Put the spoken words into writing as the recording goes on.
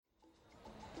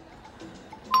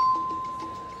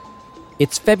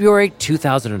It's February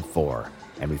 2004,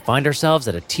 and we find ourselves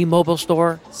at a T-Mobile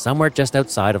store somewhere just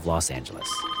outside of Los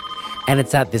Angeles. And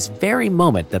it's at this very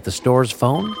moment that the store's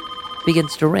phone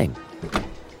begins to ring.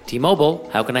 T-Mobile,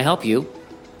 how can I help you?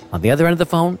 On the other end of the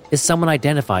phone is someone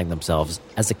identifying themselves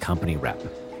as a company rep,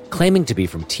 claiming to be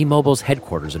from T-Mobile's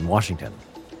headquarters in Washington.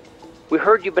 We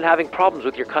heard you've been having problems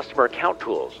with your customer account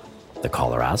tools, the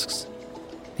caller asks.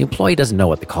 The employee doesn't know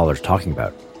what the caller's talking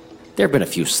about. There have been a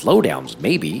few slowdowns,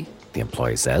 maybe, the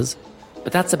employee says,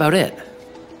 but that's about it.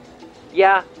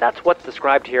 Yeah, that's what's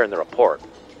described here in the report,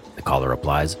 the caller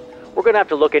replies. We're going to have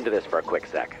to look into this for a quick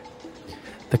sec.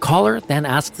 The caller then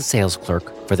asks the sales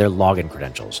clerk for their login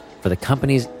credentials for the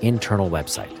company's internal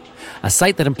website, a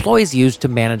site that employees use to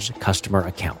manage customer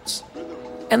accounts.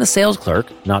 And the sales clerk,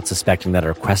 not suspecting that a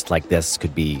request like this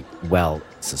could be, well,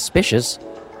 suspicious,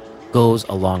 goes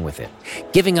along with it,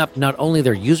 giving up not only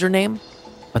their username,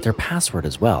 but their password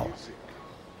as well.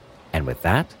 And with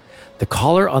that, the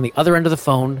caller on the other end of the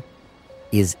phone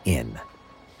is in.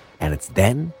 And it's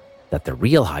then that the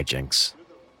real hijinks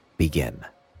begin.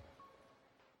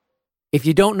 If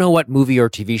you don't know what movie or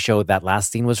TV show that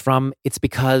last scene was from, it's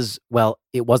because, well,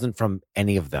 it wasn't from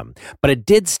any of them. But it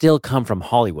did still come from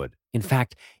Hollywood. In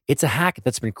fact, it's a hack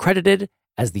that's been credited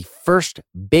as the first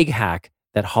big hack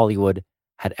that Hollywood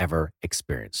had ever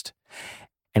experienced.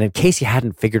 And in case you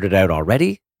hadn't figured it out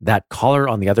already, that caller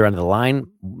on the other end of the line,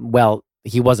 well,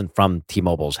 he wasn't from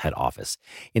T-Mobile's head office.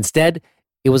 Instead,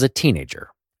 it was a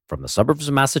teenager from the suburbs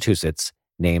of Massachusetts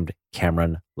named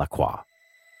Cameron Lacroix.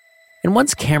 And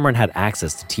once Cameron had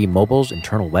access to T-Mobile's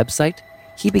internal website,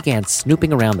 he began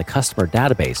snooping around the customer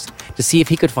database to see if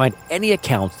he could find any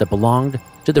accounts that belonged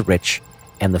to the rich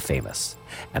and the famous.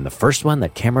 And the first one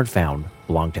that Cameron found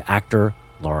belonged to actor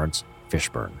Lawrence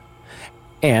Fishburne.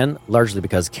 And largely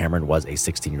because Cameron was a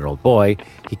 16-year-old boy,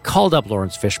 he called up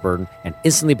Lawrence Fishburne and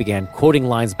instantly began quoting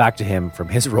lines back to him from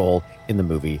his role in the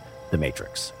movie The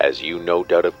Matrix. As you no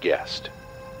doubt have guessed,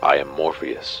 I am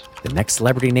Morpheus. The next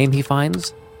celebrity name he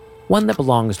finds, one that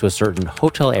belongs to a certain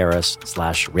hotel heiress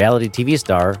 / reality TV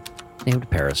star named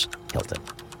Paris Hilton.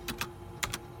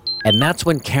 And that's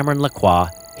when Cameron Lacroix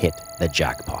hit the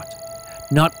jackpot.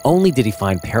 Not only did he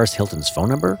find Paris Hilton's phone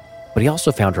number, but he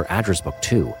also found her address book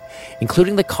too,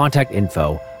 including the contact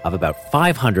info of about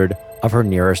 500 of her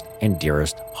nearest and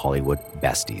dearest Hollywood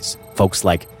besties, folks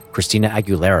like Christina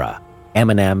Aguilera,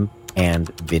 Eminem, and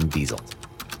Vin Diesel.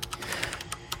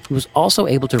 He was also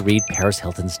able to read Paris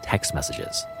Hilton's text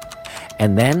messages.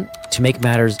 And then, to make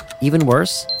matters even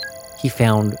worse, he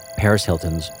found Paris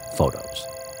Hilton's photos.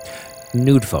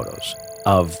 Nude photos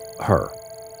of her,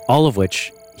 all of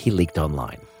which he leaked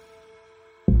online.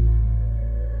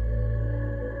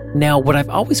 Now, what I've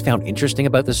always found interesting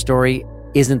about this story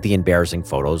isn't the embarrassing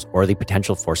photos or the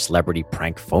potential for celebrity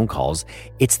prank phone calls.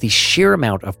 It's the sheer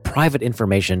amount of private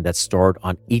information that's stored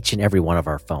on each and every one of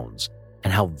our phones,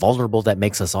 and how vulnerable that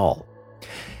makes us all.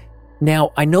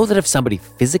 Now, I know that if somebody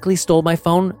physically stole my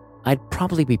phone, I'd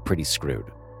probably be pretty screwed.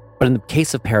 But in the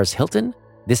case of Paris Hilton,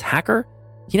 this hacker,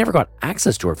 he never got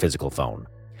access to her physical phone.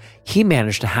 He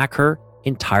managed to hack her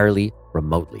entirely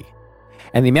remotely.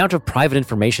 And the amount of private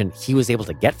information he was able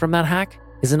to get from that hack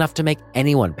is enough to make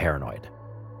anyone paranoid.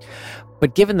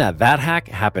 But given that that hack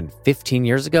happened 15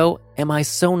 years ago, am I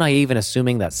so naive in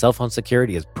assuming that cell phone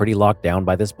security is pretty locked down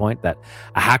by this point that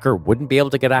a hacker wouldn't be able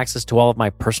to get access to all of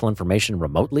my personal information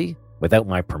remotely without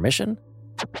my permission?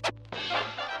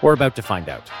 We're about to find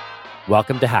out.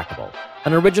 Welcome to Hackable,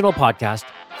 an original podcast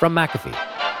from McAfee.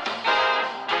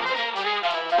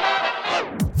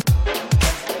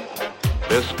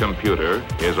 This computer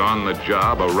is on the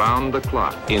job around the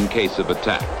clock in case of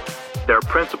attack. Their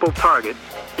principal target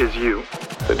is you.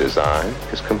 The design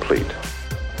is complete,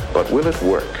 but will it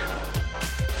work?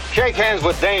 Shake hands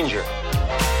with danger.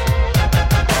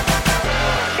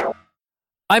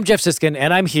 I'm Jeff Siskin,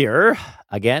 and I'm here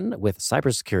again with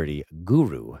cybersecurity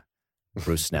guru,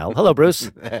 Bruce Snell. Hello,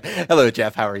 Bruce. Hello,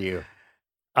 Jeff. How are you?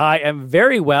 I am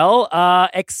very well,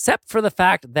 except for the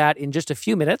fact that in just a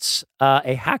few minutes,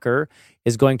 a hacker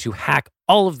is going to hack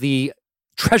all of the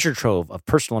treasure trove of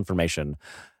personal information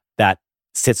that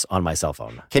sits on my cell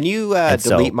phone. Can you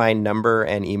delete my number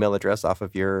and email address off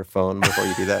of your phone before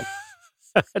you do that?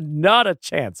 Not a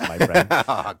chance, my friend.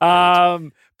 Oh,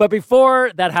 but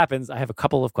before that happens, I have a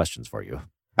couple of questions for you.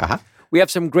 Uh-huh. We have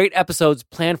some great episodes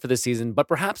planned for this season, but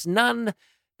perhaps none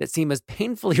that seem as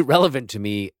painfully relevant to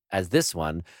me as this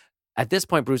one. At this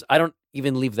point, Bruce, I don't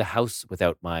even leave the house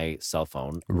without my cell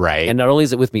phone. Right. And not only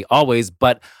is it with me always,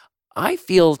 but I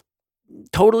feel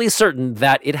totally certain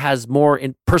that it has more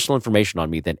personal information on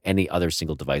me than any other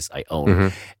single device I own. Mm-hmm.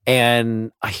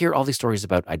 And I hear all these stories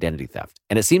about identity theft.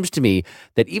 And it seems to me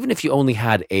that even if you only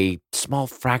had a small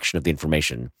fraction of the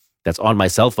information that's on my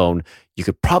cell phone, you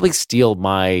could probably steal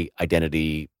my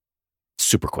identity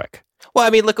super quick. Well,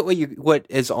 I mean, look at what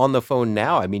is on the phone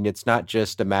now. I mean, it's not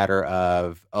just a matter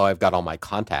of, I've got all my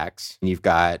contacts. And you've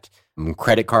got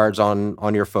credit cards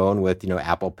on your phone with,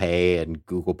 Apple Pay and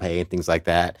Google Pay and things like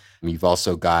that. You've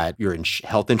also got your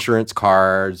health insurance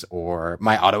cards, or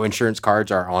my auto insurance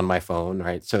cards are on my phone,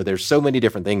 right? So there's so many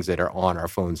different things that are on our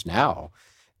phones now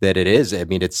that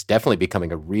it's definitely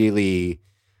becoming a really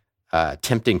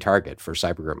tempting target for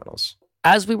cyber criminals.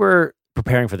 As we were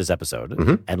preparing for this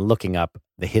episode and looking up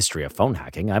the history of phone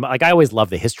hacking, I always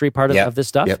love the history part of this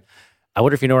stuff. Yep. I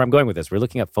wonder if you know where I'm going with this. We're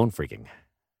looking up phone phreaking.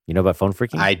 You know about phone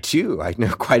phreaking? I do. I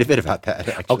know quite a bit about that,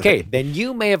 actually. Okay, then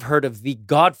you may have heard of the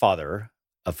godfather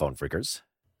of phone phreakers.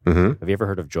 Mm-hmm. Have you ever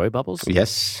heard of Joy Bubbles?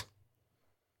 Yes.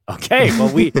 Okay,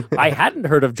 well, I hadn't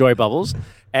heard of Joy Bubbles,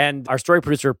 and our story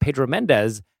producer, Pedro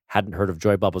Mendez, hadn't heard of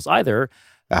Joy Bubbles either.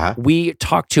 Uh-huh. We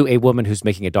talked to a woman who's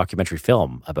making a documentary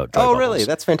film about Joy Bubbles. Oh, really?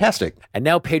 That's fantastic. And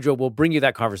now Pedro will bring you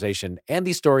that conversation and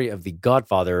the story of the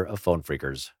godfather of phone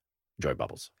phreakers, Joy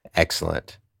Bubbles.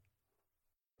 Excellent.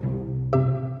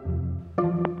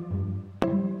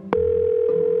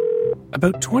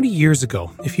 About 20 years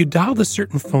ago, if you dialed a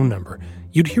certain phone number,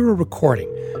 you'd hear a recording,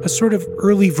 a sort of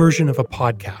early version of a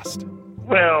podcast.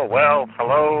 Well,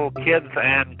 hello, kids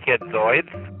and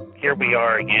kidzoids. Here we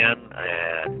are again,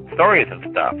 stories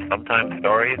and stuff. Sometimes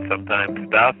stories, sometimes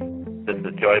stuff. This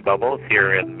is Joy Bubbles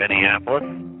here in Minneapolis,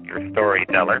 your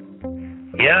storyteller.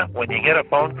 Yeah, when you get a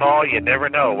phone call, you never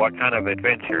know what kind of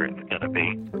adventure it's going to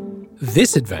be.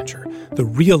 This adventure, the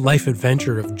real-life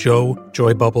adventure of Joe,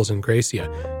 Joy Bubbles, and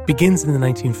Gracia, begins in the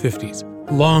 1950s,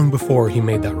 long before he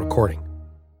made that recording.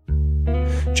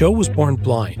 Joe was born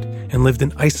blind and lived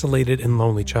an isolated and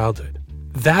lonely childhood.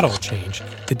 That all changed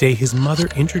the day his mother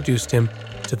introduced him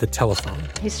to the telephone.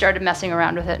 He started messing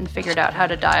around with it and figured out how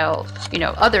to dial,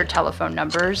 other telephone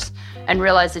numbers, and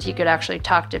realized that he could actually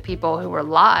talk to people who were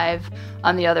live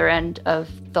on the other end of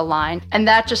the line. And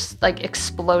that just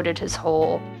exploded his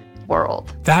whole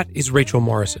world. That is Rachel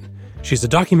Morrison. She's a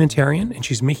documentarian, and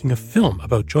she's making a film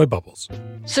about Joy Bubbles.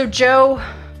 So Joe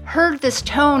heard this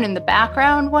tone in the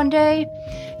background one day,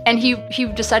 and he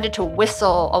decided to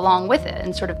whistle along with it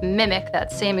and sort of mimic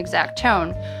that same exact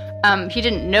tone. He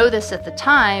didn't know this at the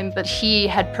time, but he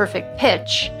had perfect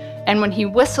pitch. And when he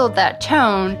whistled that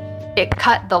tone, it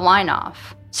cut the line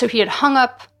off. So he had hung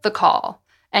up the call,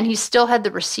 and he still had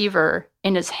the receiver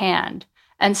in his hand.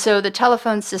 And so the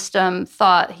telephone system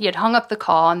thought he had hung up the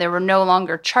call and they were no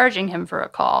longer charging him for a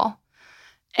call.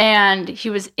 And he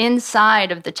was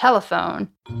inside of the telephone.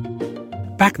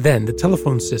 Back then, the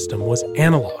telephone system was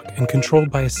analog and controlled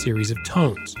by a series of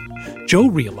tones. Joe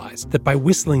realized that by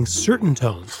whistling certain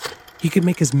tones, he could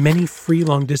make as many free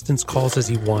long-distance calls as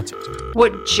he wanted.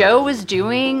 What Joe was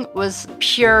doing was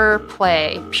pure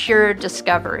play, pure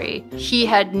discovery. He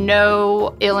had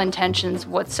no ill intentions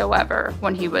whatsoever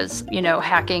when he was,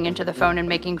 hacking into the phone and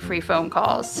making free phone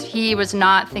calls. He was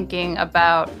not thinking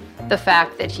about the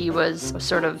fact that he was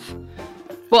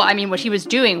what he was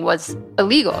doing was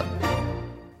illegal.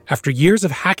 After years of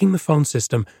hacking the phone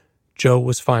system, Joe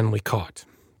was finally caught.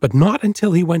 But not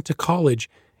until he went to college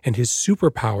and his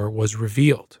superpower was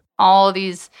revealed. All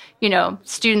these,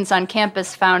 students on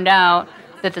campus found out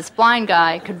that this blind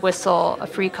guy could whistle a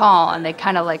free call, and they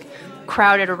kind of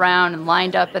crowded around and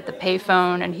lined up at the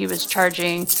payphone, and he was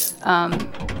charging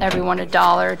everyone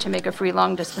 $1 to make a free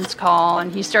long-distance call,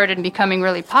 and he started becoming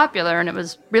really popular, and it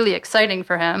was really exciting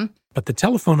for him. But the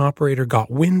telephone operator got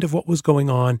wind of what was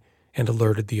going on and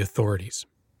alerted the authorities.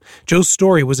 Joe's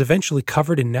story was eventually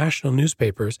covered in national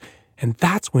newspapers, and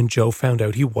that's when Joe found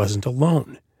out he wasn't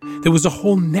alone. There was a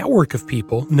whole network of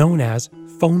people known as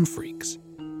phone phreaks.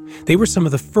 They were some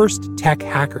of the first tech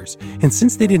hackers, and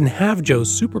since they didn't have Joe's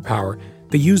superpower,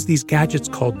 they used these gadgets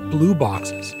called blue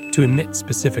boxes to emit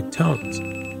specific tones.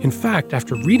 In fact,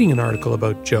 after reading an article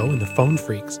about Joe and the phone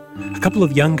phreaks, a couple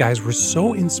of young guys were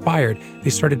so inspired they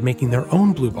started making their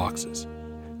own blue boxes.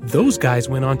 Those guys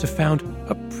went on to found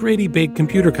a pretty big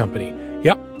computer company.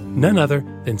 Yep, none other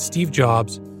than Steve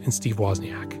Jobs and Steve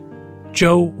Wozniak.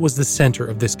 Joe was the center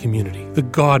of this community, the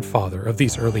godfather of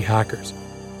these early hackers.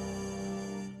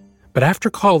 But after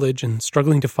college and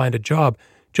struggling to find a job,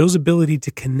 Joe's ability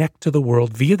to connect to the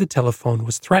world via the telephone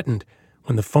was threatened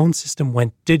when the phone system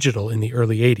went digital in the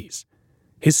early 80s.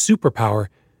 His superpower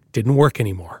didn't work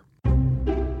anymore.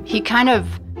 He kind of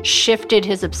shifted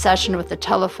his obsession with the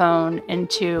telephone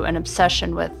into an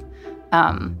obsession with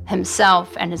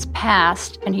himself and his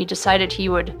past, and he decided he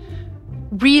would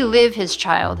relive his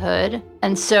childhood.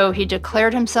 And so he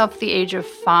declared himself the age of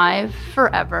 5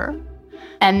 forever.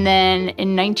 And then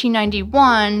in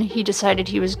 1991, he decided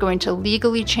he was going to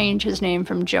legally change his name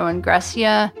from Joe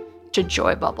Ingressia to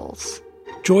Joy Bubbles.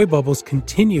 Joy Bubbles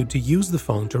continued to use the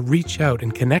phone to reach out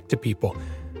and connect to people,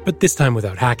 but this time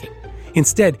without hacking.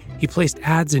 Instead, he placed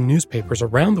ads in newspapers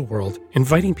around the world,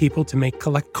 inviting people to make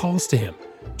collect calls to him,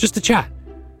 just to chat.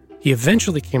 He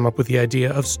eventually came up with the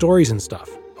idea of Stories and Stuff,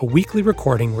 a weekly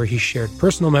recording where he shared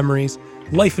personal memories,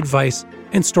 life advice,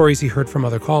 and stories he heard from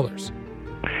other callers.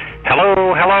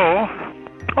 Hello, hello.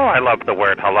 Oh, I love the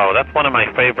word hello. That's one of my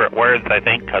favorite words, I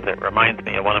think, because it reminds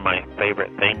me of one of my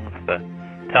favorite things, the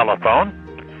telephone.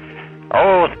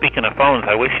 Oh, speaking of phones,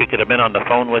 I wish you could have been on the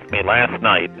phone with me last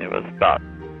night. It was about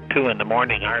 2 a.m.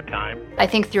 our time. I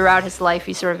think throughout his life,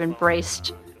 he sort of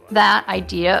embraced that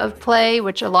idea of play,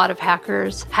 which a lot of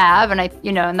hackers have. And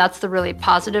and that's the really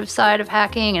positive side of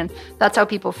hacking. And that's how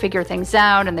people figure things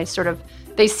out. And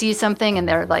they see something and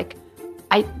they're like,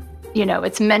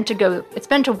 it's meant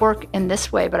to work in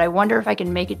this way, but I wonder if I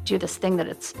can make it do this thing that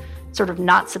it's sort of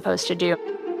not supposed to do.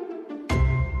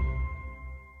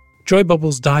 Joy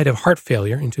Bubbles died of heart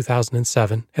failure in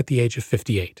 2007 at the age of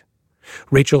 58.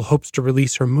 Rachel hopes to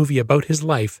release her movie about his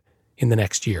life in the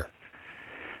next year.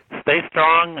 Stay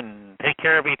strong and take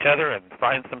care of each other and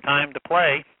find some time to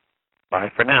play.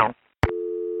 Bye for now.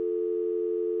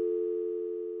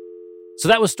 So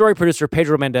that was story producer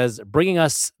Pedro Mendez bringing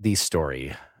us the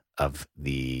story of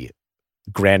the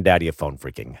granddaddy of phone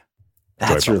freaking.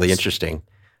 That's really interesting.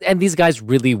 And these guys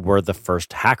really were the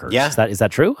first hackers. Yeah. Is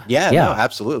that true? Yeah, no,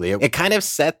 absolutely. It kind of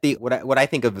set what I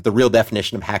think of the real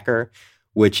definition of hacker,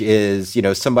 which is,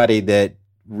 somebody that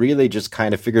really just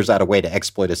kind of figures out a way to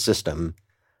exploit a system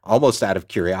almost out of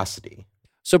curiosity.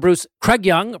 So, Bruce, Craig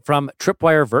Young from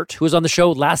Tripwire Vert, who was on the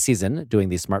show last season doing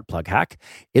the Smart Plug hack,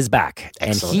 is back.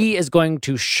 Excellent. And he is going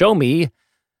to show me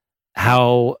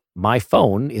how my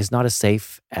phone is not as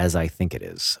safe as I think it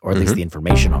is, or at least the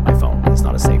information on my phone is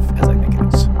not as safe as I think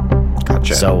it is.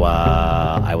 Gotcha. So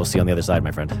I will see you on the other side,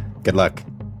 my friend. Good luck.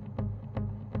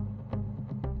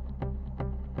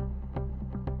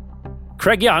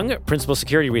 Craig Young, principal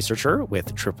security researcher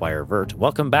with Tripwire Vert.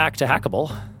 Welcome back to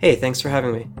Hackable. Hey, thanks for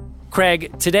having me.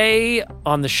 Craig, today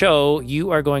on the show, you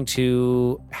are going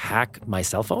to hack my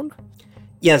cell phone?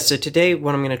 Yeah, so today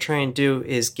what I'm going to try and do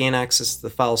is gain access to the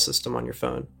file system on your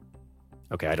phone.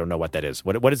 Okay, I don't know what that is.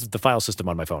 What is the file system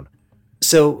on my phone?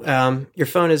 So your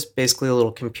phone is basically a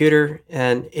little computer,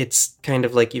 and it's kind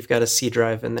of like you've got a C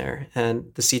drive in there, and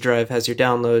the C drive has your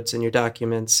downloads and your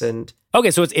documents. And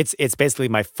okay, so it's basically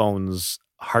my phone's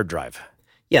hard drive.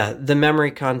 Yeah, the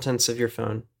memory contents of your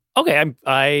phone. Okay,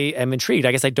 I am intrigued.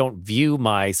 I guess I don't view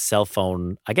my cell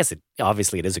phone. I guess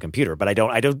obviously it is a computer, but I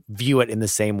don't view it in the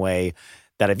same way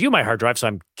that I view my hard drive. So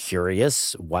I'm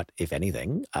curious what, if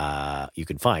anything, you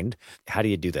can find. How do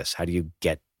you do this? How do you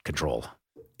get control?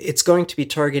 It's going to be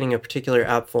targeting a particular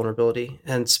app vulnerability.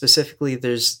 And specifically,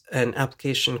 there's an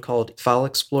application called File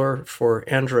Explorer for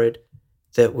Android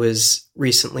that was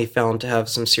recently found to have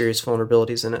some serious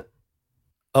vulnerabilities in it.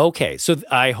 Okay, so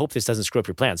I hope this doesn't screw up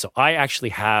your plan. So I actually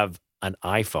have an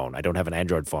iPhone. I don't have an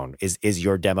Android phone. Is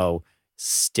your demo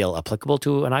still applicable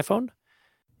to an iPhone?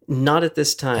 Not at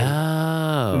this time.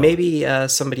 Oh. Maybe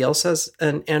somebody else has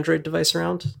an Android device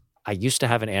around? I used to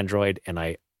have an Android, and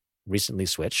I recently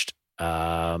switched. You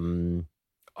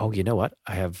know what?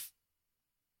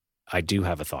 I do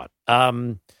have a thought.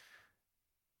 Can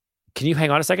you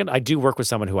hang on a second? I do work with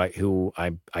someone who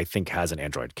I think has an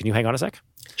Android. Can you hang on a sec?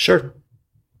 Sure.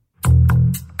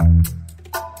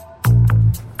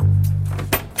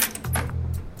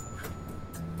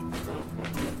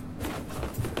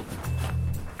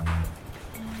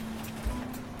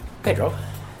 Pedro,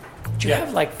 do you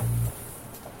have like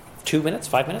 2 minutes,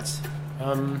 5 minutes?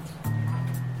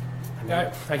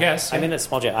 I guess. I'm in a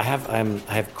small jail. I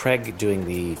have Craig doing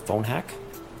the phone hack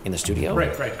in the studio.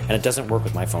 Right. And it doesn't work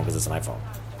with my phone because it's an iPhone.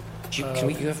 Do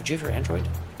you have your Android?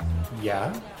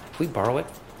 Yeah. Can we borrow it?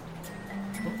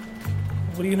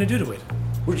 What are you going to do to it?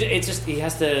 It's just he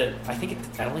has to. I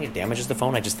don't think it damages the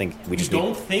phone. I just think we just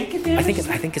don't think it damages?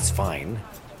 I think it's fine.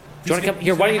 Do you want to come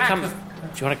here? Why don't you come? Do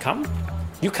you want to come?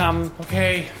 You come.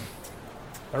 Okay.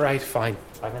 All right. Fine.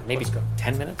 5 minutes, maybe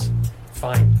 10 minutes.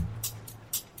 Fine.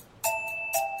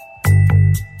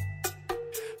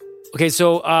 Okay,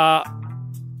 so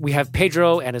we have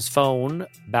Pedro and his phone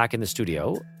back in the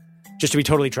studio. Just to be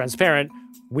totally transparent,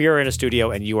 we are in a studio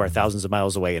and you are thousands of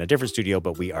miles away in a different studio,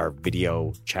 but we are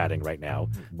video chatting right now.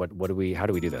 How do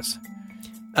we do this?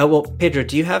 Well, Pedro,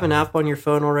 do you have an app on your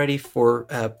phone already for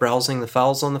browsing the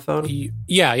files on the phone?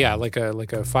 Yeah, like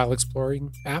a file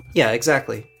exploring app. Yeah,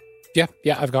 exactly. Yeah,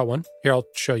 I've got one. Here, I'll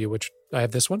show you which. I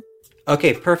have this one.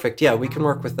 Okay, perfect. Yeah, we can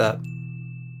work with that.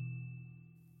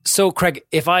 So, Craig,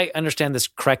 if I understand this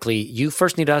correctly, you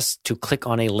first need us to click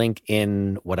on a link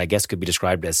in what I guess could be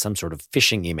described as some sort of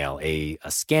phishing email, a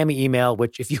scammy email,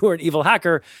 which if you were an evil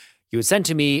hacker, you would send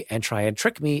to me and try and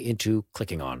trick me into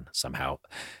clicking on somehow.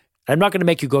 I'm not going to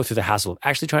make you go through the hassle of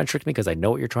actually trying to trick me because I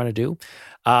know what you're trying to do.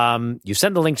 You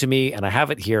send the link to me and I have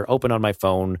it here open on my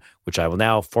phone, which I will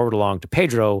now forward along to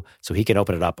Pedro so he can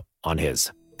open it up on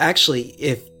his. Actually,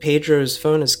 if Pedro's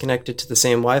phone is connected to the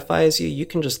same Wi-Fi as you, you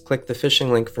can just click the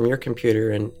phishing link from your computer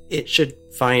and it should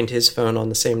find his phone on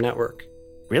the same network.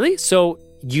 Really? So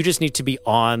you just need to be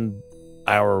on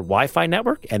our Wi-Fi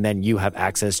network and then you have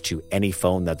access to any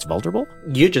phone that's vulnerable?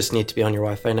 You just need to be on your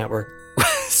Wi-Fi network.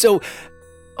 So,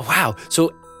 wow.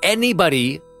 So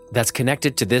anybody that's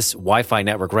connected to this Wi-Fi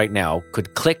network right now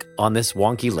could click on this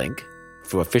wonky link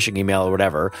through a phishing email or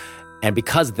whatever. And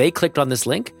because they clicked on this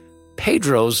link,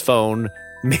 Pedro's phone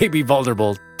may be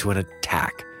vulnerable to an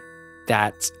attack.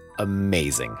 That's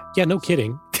amazing. Yeah, no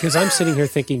kidding. Because I'm sitting here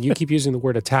thinking, you keep using the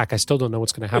word attack. I still don't know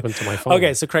what's going to happen to my phone.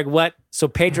 Okay, so Craig, what? So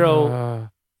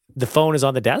Pedro, the phone is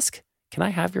on the desk? Can I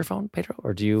have your phone, Pedro?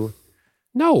 Or do you?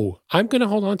 No, I'm going to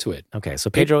hold on to it. Okay,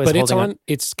 so Pedro is holding it's on. on.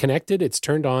 It's connected. It's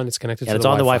turned on. It's connected to it's the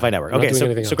on Wi-Fi. the Wi-Fi network.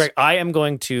 Okay, so Craig, I am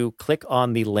going to click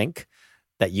on the link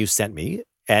that you sent me.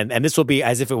 And this will be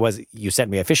as if it was you sent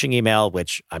me a phishing email,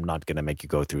 which I'm not going to make you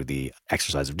go through the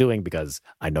exercise of doing because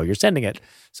I know you're sending it.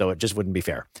 So it just wouldn't be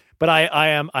fair. But I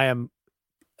am,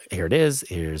 here it is.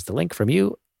 Here's the link from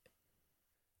you.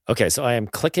 Okay, so I am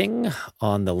clicking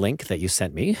on the link that you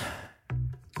sent me.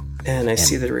 And I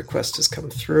see the request has come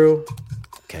through.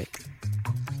 Okay.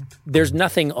 There's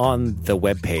nothing on the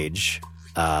webpage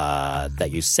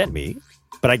that you sent me,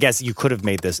 but I guess you could have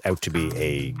made this out to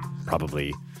be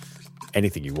probably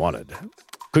anything you wanted.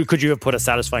 Could you have put a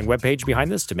satisfying web page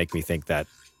behind this to make me think that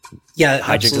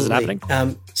hijinks isn't happening?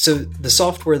 So the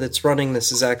software that's running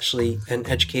this is actually an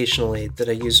educational aid that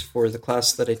I use for the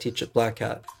class that I teach at Black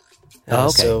Hat. Okay.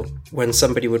 So when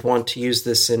somebody would want to use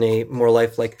this in a more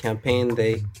lifelike campaign,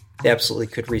 they absolutely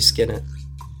could reskin it.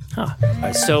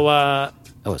 Huh. So,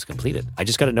 it's completed. I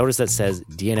just got a notice that says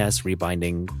DNS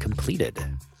rebinding completed.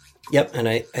 Yep, and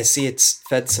I see it's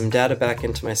fed some data back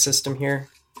into my system here.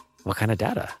 What kind of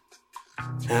data?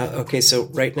 Okay, so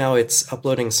right now it's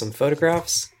uploading some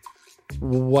photographs.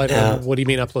 What do you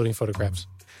mean uploading photographs?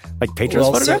 Like Pedro's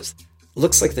photographs? So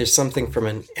looks like there's something from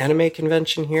an anime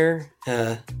convention here.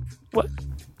 What?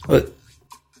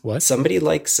 Somebody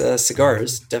likes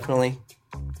cigars, definitely.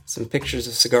 Some pictures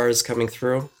of cigars coming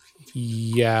through.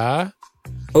 Yeah.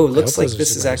 Oh, looks like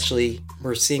this is actually,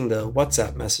 we're seeing the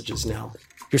WhatsApp messages now.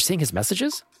 You're seeing his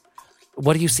messages?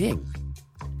 What are you seeing?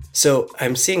 So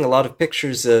I'm seeing a lot of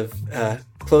pictures of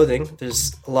clothing.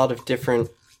 There's a lot of different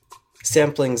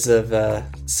samplings of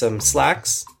some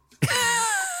slacks.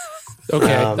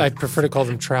 Okay, I prefer to call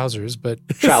them trousers, but...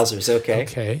 Trousers, okay.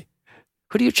 Okay.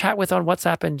 Who do you chat with on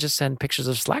WhatsApp and just send pictures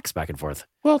of slacks back and forth?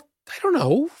 Well, I don't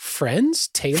know. Friends?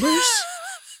 Tailors?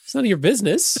 It's none of your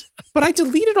business. But I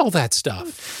deleted all that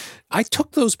stuff. I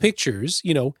took those pictures,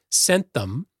 sent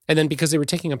them, and then because they were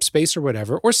taking up space or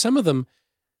whatever, or some of them...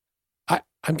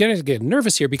 I'm going to get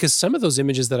nervous here because some of those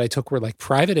images that I took were like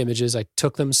private images. I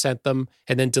took them, sent them,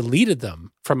 and then deleted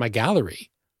them from my gallery.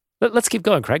 Let's keep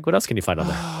going, Craig. What else can you find on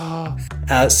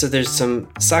there? So there's some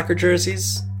soccer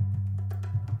jerseys.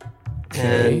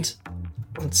 Okay. And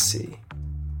let's see.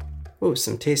 Oh,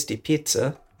 some tasty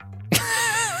pizza.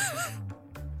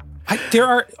 There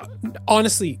are,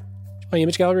 honestly, my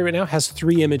image gallery right now has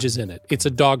 3 images in it. It's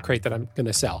a dog crate that I'm going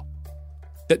to sell.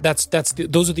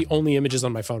 Those are the only images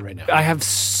on my phone right now. I have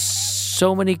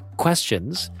so many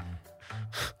questions.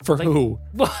 For who?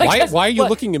 Well, why are you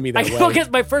looking at me that way? I guess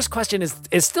my first question is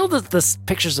still the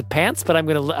pictures of pants, but I'm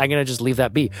gonna just leave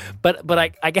that be.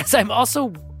 But I guess I'm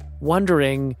also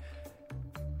wondering,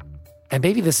 and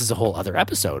maybe this is a whole other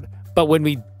episode, but when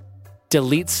we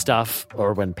delete stuff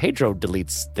or when Pedro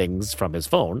deletes things from his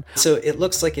phone. So it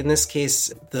looks like in this case,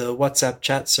 the WhatsApp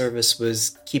chat service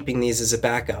was keeping these as a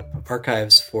backup,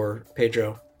 archives for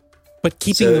Pedro. But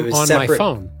keeping them on my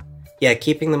phone. Yeah,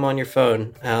 keeping them on your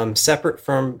phone, separate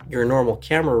from your normal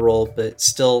camera roll, but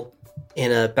still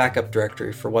in a backup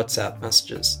directory for WhatsApp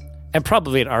messages. And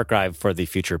probably an archive for the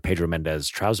future Pedro Mendez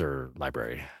trouser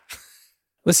library.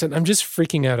 Listen, I'm just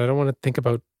freaking out. I don't want to think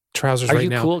about trousers right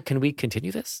now. Are you cool? Can we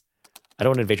continue this? I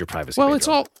don't want to invade your privacy. Well, Pedro. it's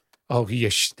all... Oh, yeah,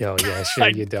 sure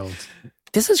you don't.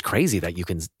 This is crazy that you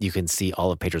can see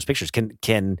all of Pedro's pictures.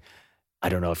 Can I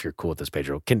don't know if you're cool with this,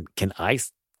 Pedro. Can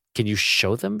you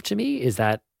show them to me?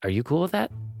 Are you cool with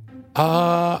that?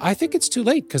 I think it's too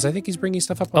late because I think he's bringing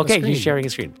stuff up on the screen. Okay, he's sharing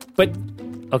his screen. But,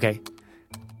 okay.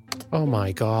 Oh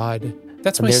my God.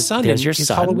 That's And my son in your his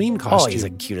son. Halloween costume. Oh, he's the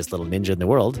cutest little ninja in the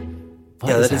world.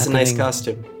 Yeah, that is a nice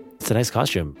costume. It's a nice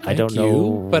costume. I Thank don't you,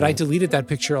 know. but I deleted that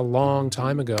picture a long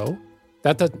time ago.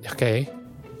 Okay.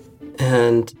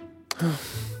 And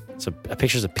So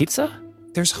pictures of pizza?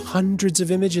 There's hundreds of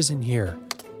images in here.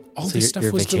 All So this your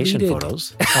stuff was vacation deleted.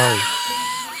 photos.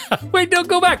 Oh, Wait, no,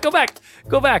 go back.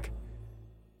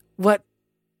 What?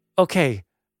 Okay.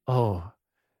 Oh,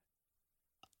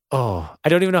 I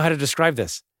don't even know how to describe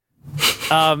this.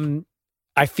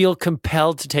 I feel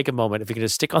compelled to take a moment, if you can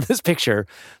just stick on this picture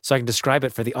so I can describe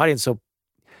it for the audience. So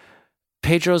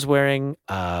Pedro's wearing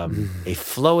a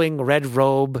flowing red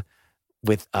robe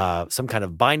with some kind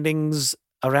of bindings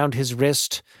around his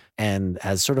wrist and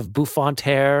has sort of bouffant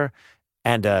hair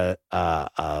and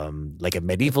like a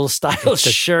medieval style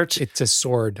shirt. it's a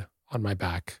sword on my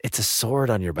back. It's a sword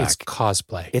on your back. It's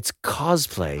cosplay. It's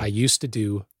cosplay. I used to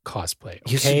do cosplay.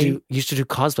 Okay? Used to do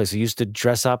cosplay. So you used to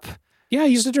dress up. Yeah, I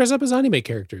used to dress up as anime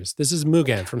characters. This is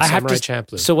Mugen from Samurai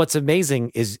Champloo. So what's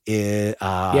amazing is...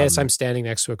 yes, I'm standing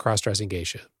next to a cross-dressing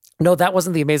geisha. No, that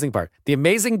wasn't the amazing part. The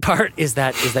amazing part is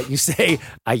that you say,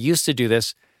 I used to do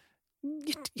this.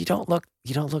 You don't look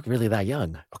really that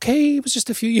young. Okay, it was just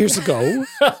a few years ago.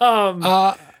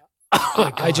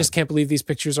 I just can't believe these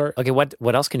pictures are... Okay,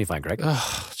 what else can you find, Greg?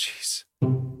 Oh, jeez.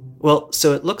 Well,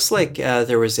 so it looks like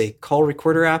there was a call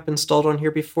recorder app installed on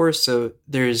here before. So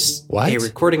there's a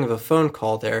recording of a phone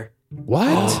call there.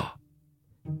 What?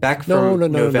 Back from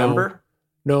November?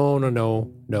 No.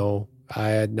 No.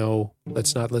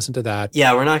 Let's not listen to that.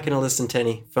 Yeah, we're not going to listen to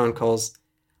any phone calls.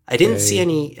 I didn't see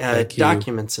any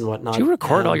documents and whatnot. Do you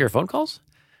record all your phone calls?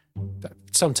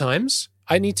 Sometimes.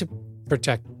 I need to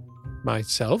protect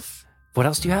myself. What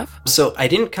else do you have? So I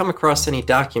didn't come across any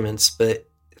documents, but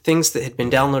things that had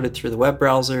been downloaded through the web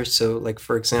browser. So like,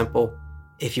 for example,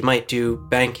 if you might do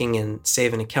banking and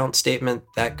save an account statement,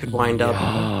 that could wind up.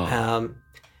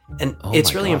 And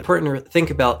it's really important to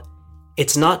think about.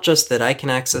 It's not just that I can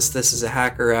access this as a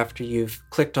hacker after you've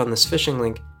clicked on this phishing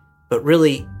link, but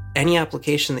really any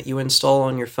application that you install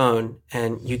on your phone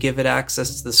and you give it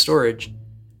access to the storage,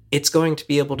 it's going to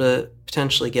be able to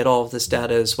potentially get all of this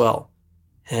data as well.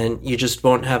 And you just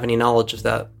won't have any knowledge of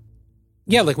that.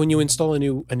 Yeah, like when you install a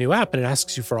new app and it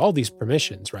asks you for all these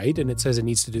permissions, right? And it says it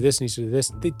needs to do this, needs to do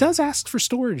this. It does ask for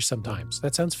storage sometimes.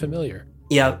 That sounds familiar.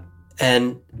 Yeah,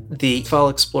 and the File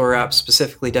Explorer app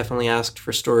specifically definitely asked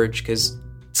for storage because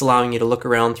it's allowing you to look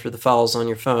around through the files on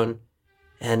your phone.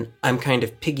 And I'm kind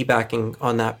of piggybacking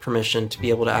on that permission to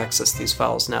be able to access these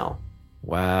files now.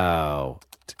 Wow.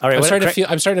 All right,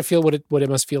 I'm starting to feel what it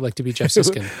must feel like to be Jeff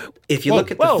Siskin. If you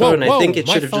look at the phone, I think it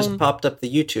should have just popped up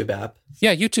the YouTube app.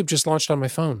 Yeah, YouTube just launched on my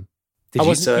phone.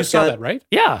 You saw that, right?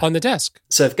 Yeah. On the desk.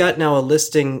 So I've got now a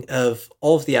listing of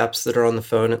all of the apps that are on the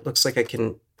phone. It looks like I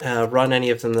can run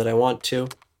any of them that I want to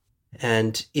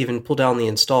and even pull down the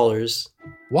installers.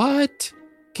 What?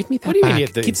 Give me that What do you back. mean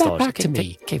the Give installers? that back to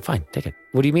me. Okay, fine. Take it.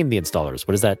 What do you mean the installers?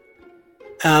 What is that?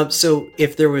 So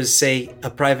if there was, say,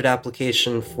 a private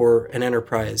application for an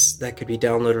enterprise that could be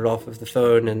downloaded off of the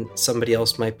phone and somebody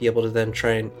else might be able to then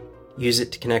try and use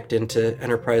it to connect into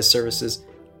enterprise services.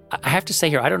 I have to say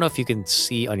here, I don't know if you can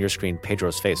see on your screen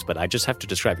Pedro's face, but I just have to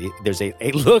describe. There's a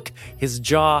look, his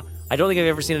jaw. I don't think I've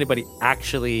ever seen anybody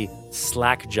actually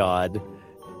slack-jawed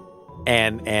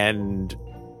and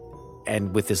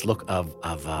with this look of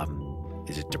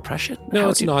is it depression? No,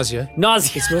 it's nausea.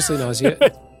 Nausea. It's mostly nausea.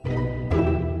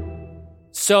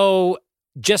 So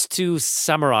just to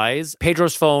summarize,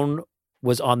 Pedro's phone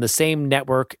was on the same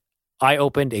network. I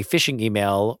opened a phishing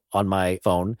email on my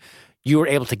phone. You were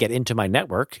able to get into my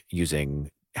network using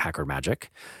Hacker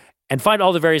Magic and find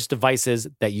all the various devices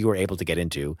that you were able to get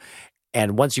into.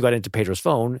 And once you got into Pedro's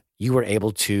phone, you were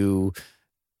able to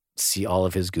see all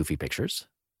of his goofy pictures,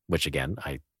 which again,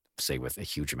 I say with a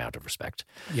huge amount of respect.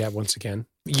 Yeah, once again.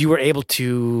 You were able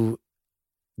to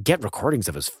get recordings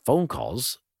of his phone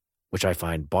calls, which I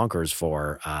find bonkers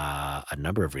for a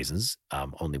number of reasons.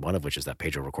 Only one of which is that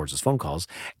Pedro records his phone calls.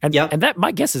 And that,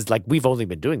 my guess is, like, we've only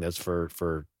been doing this for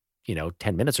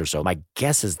 10 minutes or so. My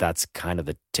guess is that's kind of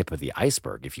the tip of the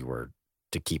iceberg if you were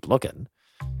to keep looking,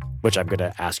 which I'm going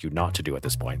to ask you not to do at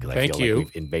this point because I feel like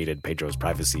we've invaded Pedro's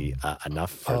privacy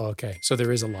enough. Okay. So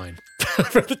there is a line.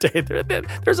 For the day.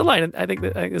 There's a line, and I think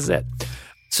this is it.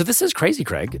 So this is crazy,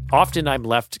 Craig. Often I'm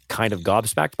left kind of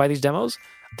gobsmacked by these demos.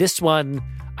 This one,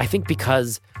 I think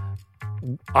because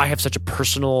I have such a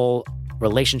personal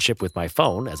relationship with my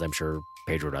phone, as I'm sure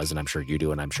Pedro does, and I'm sure you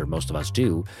do, and I'm sure most of us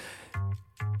do,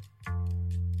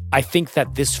 I think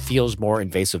that this feels more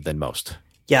invasive than most.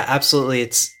 Yeah, absolutely.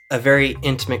 It's a very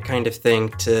intimate kind of thing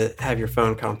to have your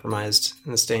phone compromised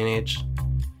in this day and age.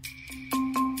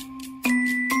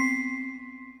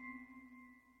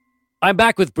 I'm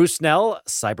back with Bruce Snell,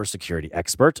 cybersecurity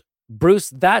expert. Bruce,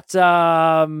 that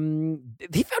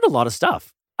he found a lot of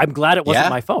stuff. I'm glad it wasn't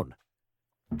my phone.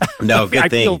 No,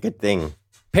 good thing.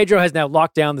 Pedro has now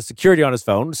locked down the security on his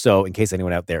phone, so in case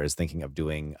anyone out there is thinking of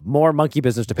doing more monkey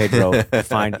business to Pedro,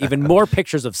 find even more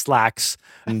pictures of slacks,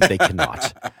 they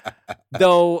cannot.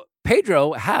 Though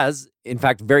Pedro has, in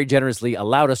fact, very generously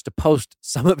allowed us to post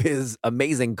some of his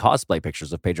amazing cosplay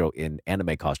pictures of Pedro in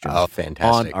anime costumes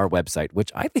on our website,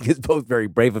 which I think is both very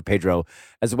brave of Pedro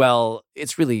as well.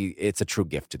 It's a true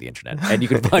gift to the internet. And you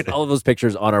can find all of those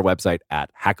pictures on our website at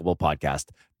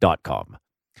hackablepodcast.com.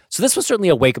 So this was certainly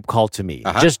a wake-up call to me,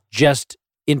 just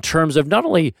in terms of not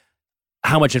only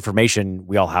how much information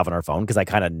we all have on our phone, because I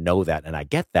kind of know that and I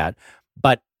get that,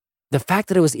 but the fact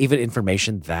that it was even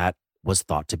information that was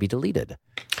thought to be deleted.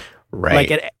 Right.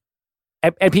 Like,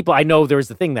 and people, I know there's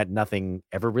the thing that nothing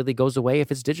ever really goes away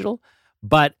if it's digital,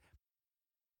 but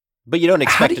you don't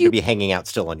expect it to be hanging out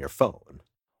still on your phone.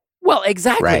 Well,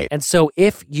 exactly. Right. And so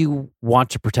if you want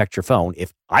to protect your phone,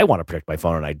 if I want to protect my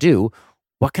phone and I do,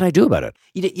 what can I do about it?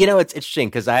 You know, it's interesting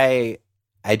because I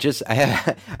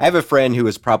have a friend who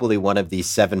was probably one of the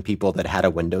 7 people that had a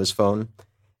Windows phone,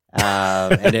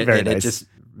 and it just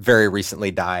very recently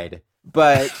died.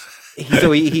 But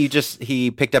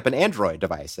he picked up an Android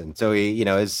device, and so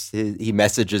he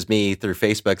messages me through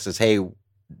Facebook, says, "Hey,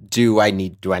 do I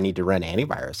need to run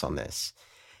antivirus on this?"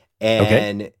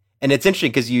 And it's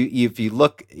interesting because if you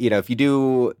look, if you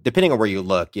do, depending on where you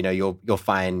look, you'll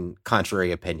find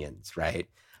contrary opinions, right?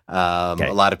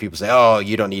 A lot of people say, "Oh,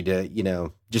 you don't need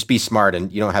to, just be smart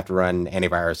and you don't have to run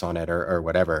antivirus on it or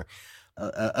whatever."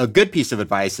 A good piece of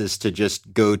advice is to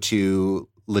just go to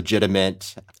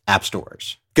legitimate app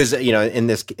stores. Because, in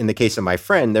the case of my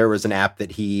friend, there was an app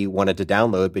that he wanted to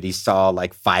download, but he saw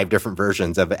like 5 different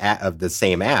versions of the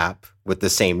same app with the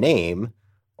same name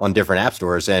on different app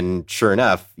stores. And sure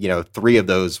enough, 3 of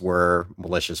those were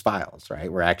malicious files,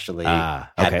 right? Were actually had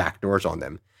backdoors on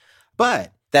them.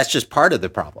 But that's just part of the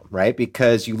problem, right?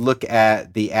 Because you look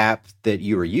at the app that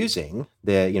you were using,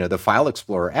 the File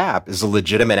Explorer app is a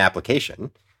legitimate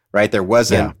application, right? There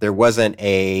wasn't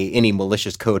any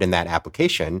malicious code in that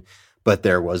application, but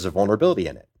there was a vulnerability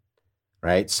in it,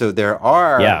 right? So there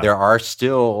are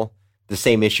still the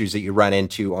same issues that you run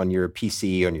into on your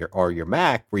PC or your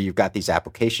Mac, where you've got these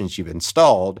applications you've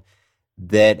installed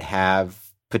that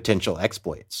have potential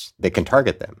exploits that can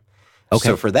target them. Okay.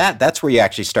 So for that's where you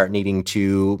actually start needing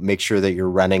to make sure that you're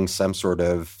running some sort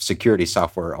of security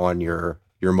software on your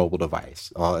mobile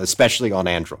device, especially on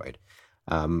Android.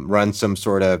 Run some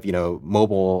sort of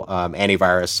mobile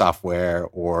antivirus software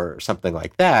or something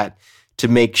like that to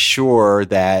make sure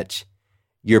that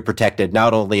you're protected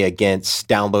not only against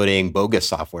downloading bogus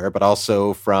software, but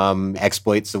also from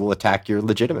exploits that will attack your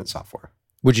legitimate software.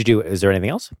 Is there anything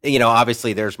else?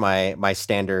 Obviously there's my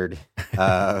standard,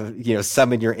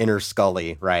 summon your inner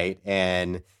Scully, right?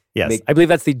 And yes, I believe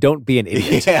that's the don't be an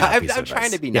idiot. Yeah, I'm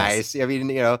trying to be nice. I mean,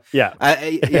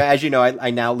 as you know, I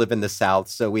now live in the South,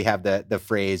 so we have the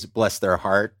phrase "bless their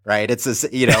heart," right? It's this,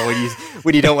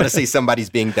 when you don't want to say somebody's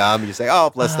being dumb, you say,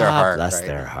 "Oh, bless their heart." Bless right?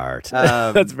 their heart.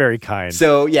 That's very kind.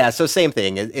 So same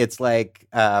thing. It's like,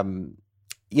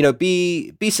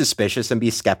 be suspicious and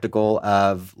be skeptical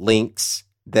of links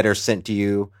that are sent to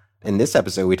you. In this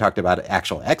episode, we talked about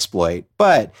actual exploit,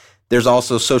 but there's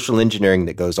also social engineering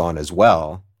that goes on as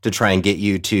well to try and get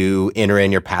you to enter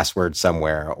in your password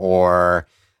somewhere or,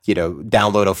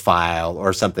 download a file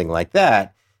or something like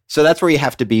that. So that's where you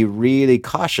have to be really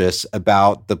cautious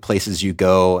about the places you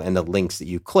go and the links that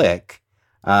you click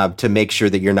to make sure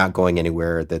that you're not going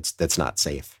anywhere that's not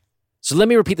safe. So let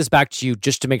me repeat this back to you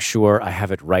just to make sure I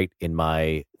have it right in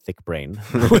my thick brain,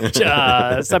 which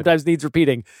sometimes needs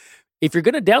repeating. If you're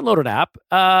going to download an app,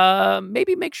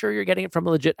 maybe make sure you're getting it from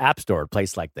a legit app store, a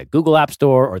place like the Google App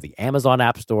Store or the Amazon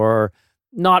App Store,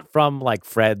 not from like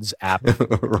Fred's app,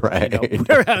 right?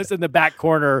 Warehouse in the back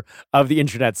corner of the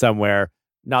internet somewhere.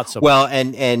 Not so well.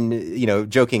 Much.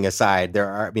 And joking aside, there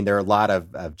are a lot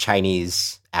of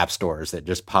Chinese app stores that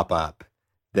just pop up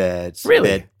that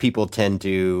people tend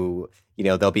to,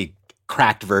 there'll be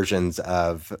cracked versions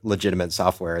of legitimate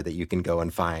software that you can go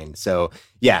and find. So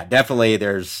yeah, definitely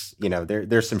there's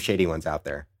some shady ones out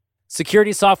there.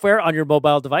 Security software on your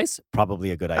mobile device,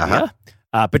 probably a good idea,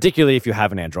 particularly if you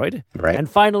have an Android. Right. And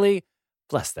finally,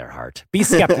 bless their heart. Be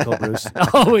skeptical, Bruce.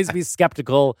 Always be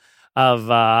skeptical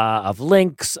of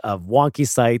links, of wonky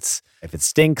sites. If it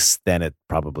stinks, then it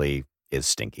probably is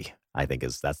stinky. I think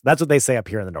that's what they say up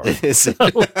here in the north. So,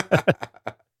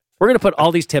 we're going to put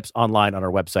all these tips online on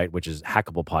our website, which is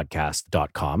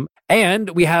hackablepodcast.com. And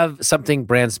we have something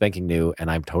brand spanking new, and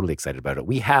I'm totally excited about it.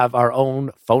 We have our own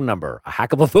phone number, a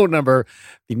hackable phone number.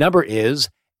 The number is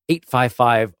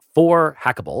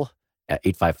 855-4-HACKABLE,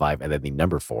 855, and then the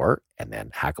number 4, and then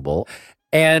hackable.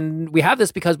 And we have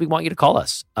this because we want you to call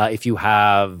us. If you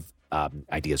have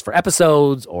ideas for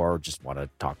episodes or just want to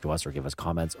talk to us or give us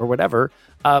comments or whatever,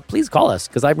 please call us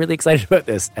because I'm really excited about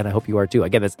this and I hope you are too.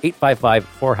 Again, that's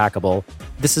 855-4-HACKABLE.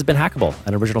 This has been Hackable,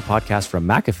 an original podcast from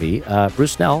McAfee.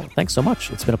 Bruce Snell, thanks so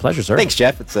much. It's been a pleasure, sir. Thanks,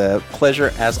 Jeff. It's a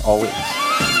pleasure as always.